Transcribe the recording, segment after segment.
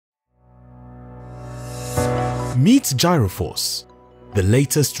Meet GyroForce, the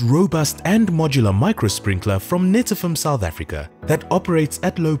latest robust and modular micro sprinkler from Netafim South Africa that operates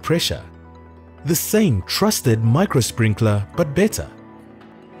at low pressure. The same trusted micro sprinkler, but better.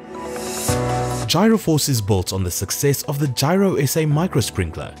 GyroForce is built on the success of the GyroSA micro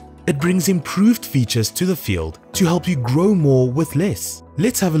sprinkler. It brings improved features to the field to help you grow more with less.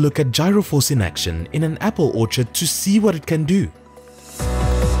 Let's have a look at GyroForce in action in an apple orchard to see what it can do.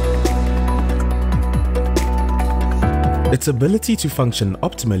 Its ability to function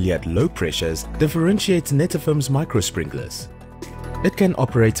optimally at low pressures differentiates Netafim's micro sprinklers. It can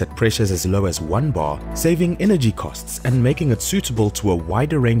operate at pressures as low as 1 bar, saving energy costs and making it suitable to a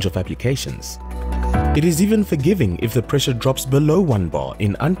wider range of applications. It is even forgiving if the pressure drops below 1 bar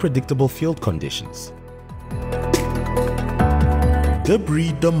in unpredictable field conditions.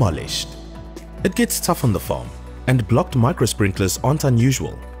 Debris demolished. It gets tough on the farm, and blocked micro sprinklers aren't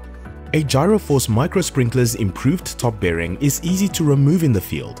unusual. A GyroForce micro sprinkler's improved top bearing is easy to remove in the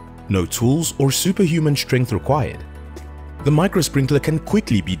field, no tools or superhuman strength required. The micro sprinkler can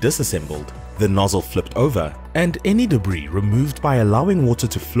quickly be disassembled, the nozzle flipped over, and any debris removed by allowing water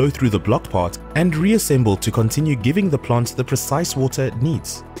to flow through the blocked part and reassembled to continue giving the plant the precise water it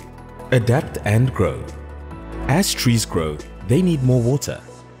needs. Adapt and grow. As trees grow, they need more water.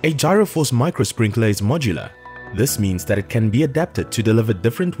 A GyroForce micro sprinkler is modular. This means that it can be adapted to deliver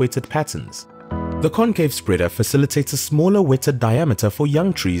different wetted patterns. The concave spreader facilitates a smaller wetted diameter for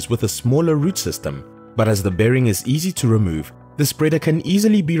young trees with a smaller root system, but as the bearing is easy to remove, the spreader can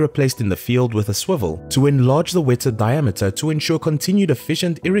easily be replaced in the field with a swivel to enlarge the wetted diameter to ensure continued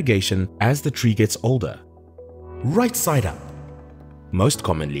efficient irrigation as the tree gets older. Right side up. Most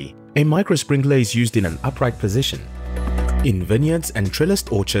commonly, a micro sprinkler is used in an upright position. In vineyards and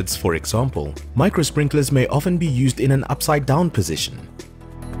trellised orchards, for example, micro sprinklers may often be used in an upside-down position.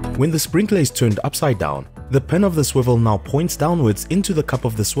 When the sprinkler is turned upside down, the pin of the swivel now points downwards into the cup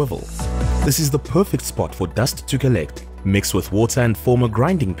of the swivel. This is the perfect spot for dust to collect, mix with water and form a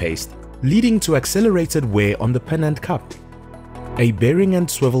grinding paste, leading to accelerated wear on the pin and cup. A bearing and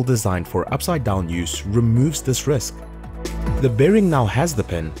swivel designed for upside-down use removes this risk. The bearing now has the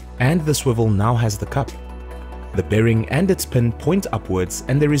pin, and the swivel now has the cup. The bearing and its pin point upwards,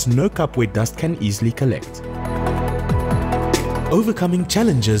 and there is no cup where dust can easily collect. Overcoming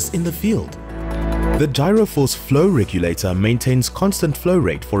challenges in the field. The GyroForce flow regulator maintains constant flow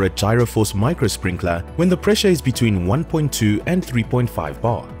rate for a GyroForce micro sprinkler when the pressure is between 1.2 and 3.5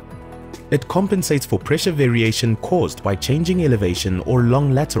 bar. It compensates for pressure variation caused by changing elevation or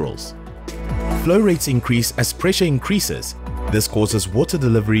long laterals. Flow rates increase as pressure increases. This causes water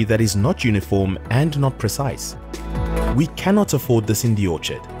delivery that is not uniform and not precise. We cannot afford this in the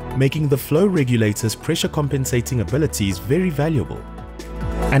orchard, making the flow regulator's pressure compensating abilities very valuable.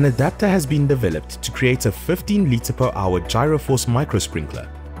 An adapter has been developed to create a 15 litre per hour GyroForce micro sprinkler.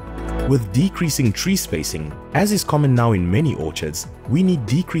 With decreasing tree spacing, as is common now in many orchards, we need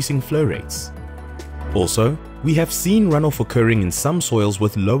decreasing flow rates. Also, we have seen runoff occurring in some soils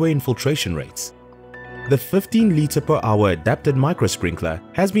with lower infiltration rates. The 15 litre per hour adapted micro sprinkler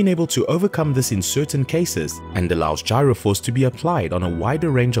has been able to overcome this in certain cases and allows GyroForce to be applied on a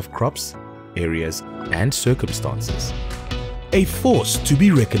wider range of crops, areas, and circumstances. A force to be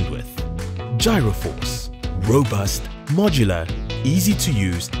reckoned with. GyroForce. Robust, modular, easy to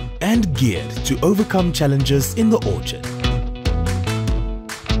use, and geared to overcome challenges in the orchard.